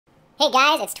Hey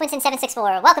guys, it's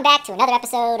Twinson764. Welcome back to another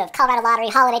episode of Colorado Lottery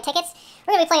Holiday Tickets.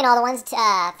 We're going to be playing all the ones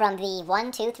from the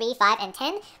 1, 2, 3, 5, and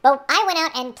 10. But I went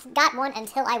out and got one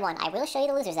until I won. I will show you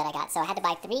the losers that I got. So I had to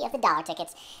buy 3 of the dollar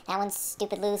tickets. That one's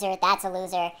stupid loser, that's a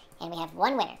loser, and we have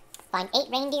 1 winner. Find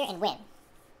 8 reindeer and win.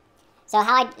 So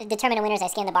how I determine a winner is I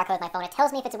scan the barcode with my phone. It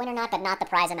tells me if it's a winner or not, but not the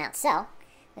prize amount. So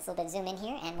let's a little bit zoom in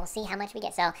here, and we'll see how much we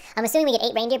get. So I'm assuming we get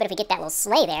 8 reindeer, but if we get that little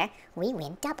sleigh there, we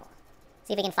win double.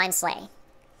 See if we can find sleigh.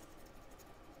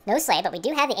 No sleigh, but we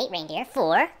do have the 8 reindeer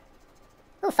for,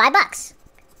 $5.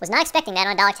 Was not expecting that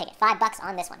on a dollar ticket. $5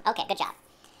 on this one. Okay, good job.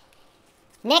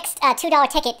 Next $2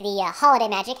 ticket, the Holiday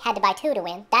Magic. Had to buy 2 to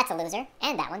win. That's a loser,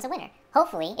 and that one's a winner.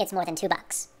 Hopefully, it's more than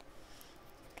 $2.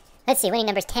 Let's see, winning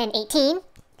numbers 10, 18.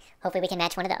 Hopefully we can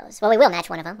match one of those. Well, we will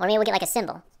match one of them, or maybe we'll get like a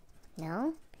symbol.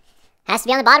 No? Has to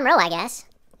be on the bottom row, I guess.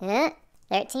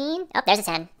 13. Oh, there's a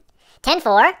 10.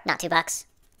 10-4, not $2.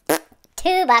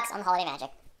 $2 on the Holiday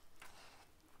Magic.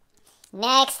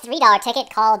 Next, $3 ticket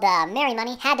called Merry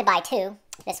Money. Had to buy 2.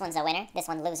 This one's a winner. This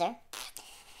one loser.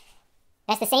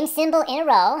 That's the same symbol in a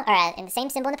row, or in the same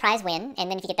symbol in the prize win.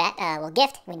 And then if you get that, we'll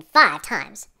gift win 5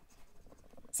 times.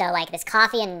 So like this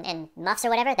coffee and muffs or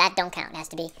whatever, that don't count.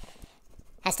 It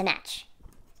has to match.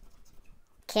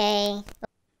 Okay.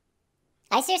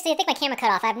 I think my camera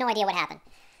cut off. I have no idea what happened.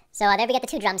 So there we get the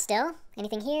 2 drums still.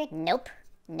 Anything here? Nope.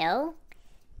 No.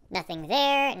 Nothing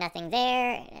there. Nothing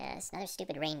there. It's another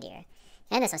stupid reindeer.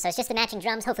 And this one. So it's just the matching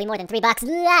drums. Hopefully more than $3.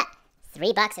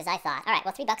 $3 as I thought. All right.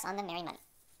 Well, $3 on the Merry Money.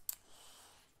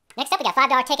 Next up, we got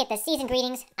 $5 ticket. The season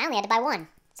greetings. I only had to buy 1,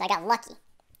 so I got lucky.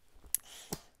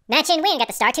 Match and win. Got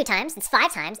the star 2 times. It's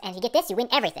 5 times. And if you get this, you win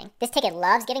everything. This ticket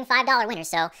loves giving $5 winners.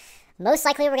 So most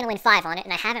likely we're going to win 5 on it.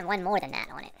 And I haven't won more than that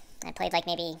on it. I played like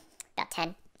maybe about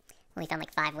 10. Only found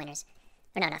like 5 winners.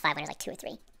 Or no, not 5 winners. Like 2 or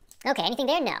 3. Okay. Anything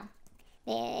there? No.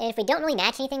 If we don't really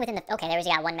match anything within the... Okay, there's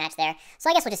got 1 match there. So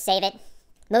I guess we'll just save it.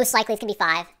 Most likely it's going to be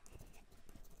 5.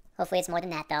 Hopefully it's more than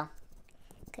that, though.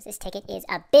 Because this ticket is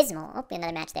abysmal. Oh,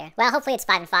 another match there. Well, hopefully it's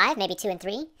 5 and 5. Maybe 2 and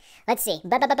 3. Let's see. 3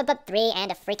 and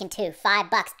a freaking 2.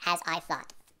 $5, as I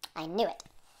thought. I knew it.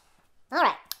 All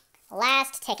right.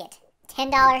 Last ticket.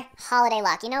 $10 holiday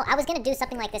luck. You know, I was going to do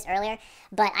something like this earlier,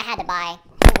 but I had to buy...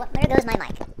 Oh, where goes my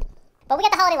mic? But we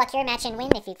got the holiday luck here. Match and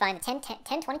win if you find the 10,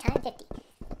 20, time, 50.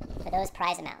 For those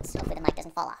prize amounts. Hopefully the mic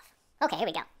doesn't fall off. Okay, here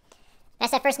we go.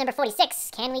 That's that first number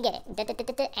 46. Can we get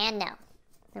it? And no.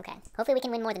 Okay. Hopefully we can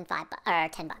win more than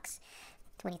 $10.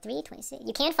 23, 26.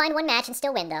 You can find 1 match and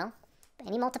still win, though.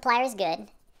 Any multiplier is good.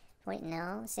 40,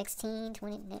 no. 16,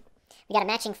 20. No. We got a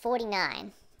matching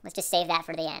 49. Let's just save that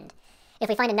for the end. If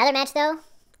we find another match, though,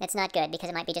 that's not good because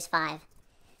it might be just 5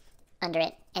 under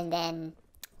it. And then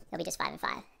it'll be just 5 and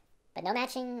 5. But no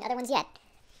matching other ones yet.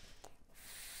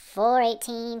 4,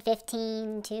 18,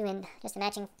 15, 2, and just a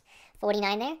matching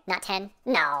 49 there. Not 10.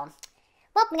 No.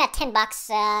 Well, we got $10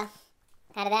 out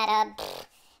of that. I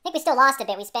think we still lost a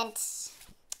bit. We spent,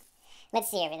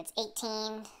 let's see here. That's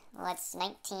 18. Well, that's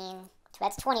 19.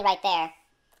 That's 20 right there.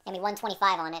 And we won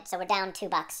 25 on it, so we're down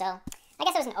 $2. So I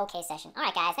guess it was an okay session. All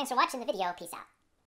right, guys. Thanks for watching the video. Peace out.